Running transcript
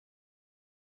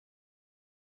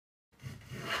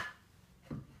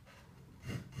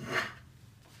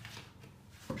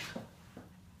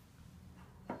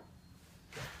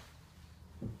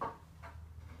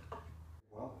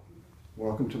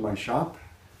Welcome to my shop,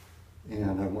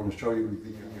 and I want to show you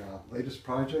the latest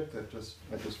project that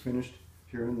I just finished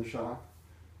here in the shop.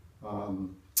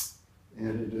 And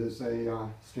it is a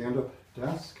stand-up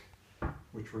desk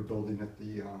which we're building at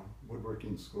the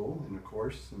woodworking school in a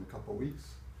course in a couple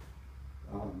weeks,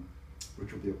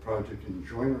 which will be a project in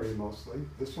joinery mostly.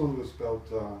 This one was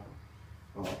built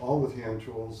all with hand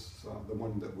tools. The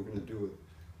one that we're going to do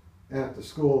at the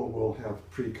school will have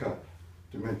pre-cut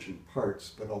dimension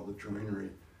parts, but all the joinery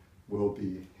will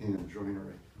be hand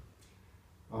joinery.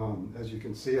 As you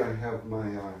can see, I have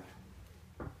my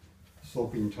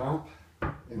sloping top,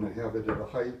 and I have it at a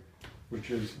height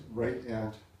which is right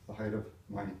at the height of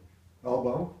my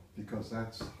elbow, because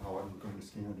that's how I'm going to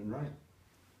stand and write.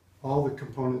 All the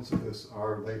components of this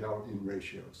are laid out in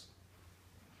ratios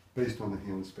based on the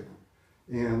hand span.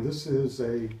 And this is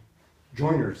a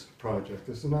joiner's project.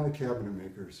 This is not a cabinet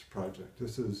maker's project.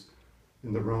 This is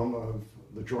in the realm of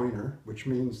the joiner, which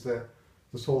means that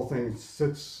this whole thing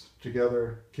sits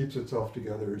together, keeps itself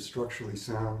together, is structurally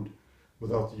sound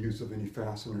without the use of any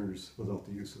fasteners, without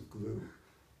the use of glue.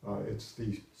 It's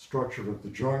the structure of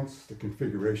the joints, the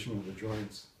configuration of the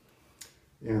joints,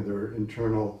 and their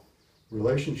internal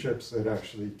relationships that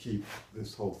actually keep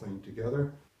this whole thing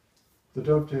together. The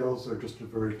dovetails are just a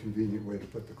very convenient way to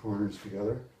put the corners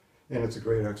together, and it's a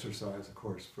great exercise, of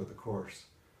course, for the course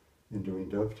in doing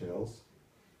dovetails.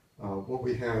 What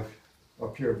we have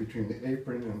up here between the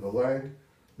apron and the leg,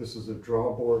 this is a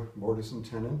drawbore mortise and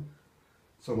tenon.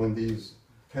 So when these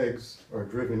pegs are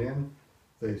driven in,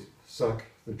 they suck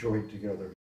the joint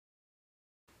together.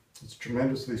 It's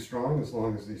tremendously strong as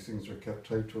long as these things are kept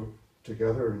tight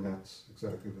together, and that's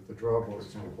exactly what the drawbore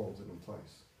kind of holds it in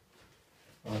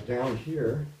place. Down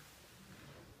here,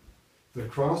 the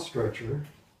cross stretcher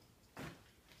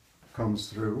comes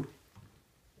through,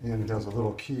 and it has a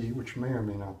little key which may or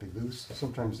may not be loose.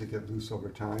 Sometimes they get loose over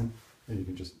time, and you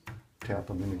can just tap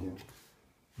them in again.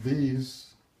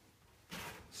 These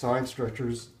side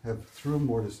stretchers have through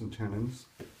mortise and tenons,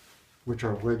 which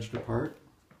are wedged apart.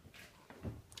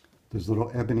 There's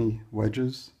little ebony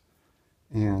wedges,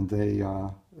 and they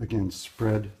again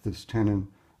spread this tenon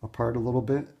apart a little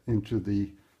bit into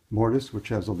the mortise, which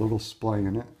has a little splay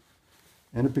in it,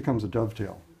 and it becomes a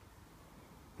dovetail.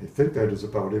 I think that is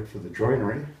about it for the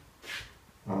joinery.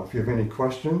 If you have any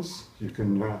questions, you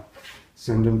can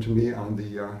send them to me on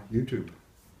the YouTube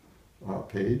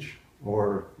page,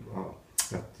 or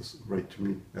write to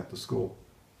me at the school.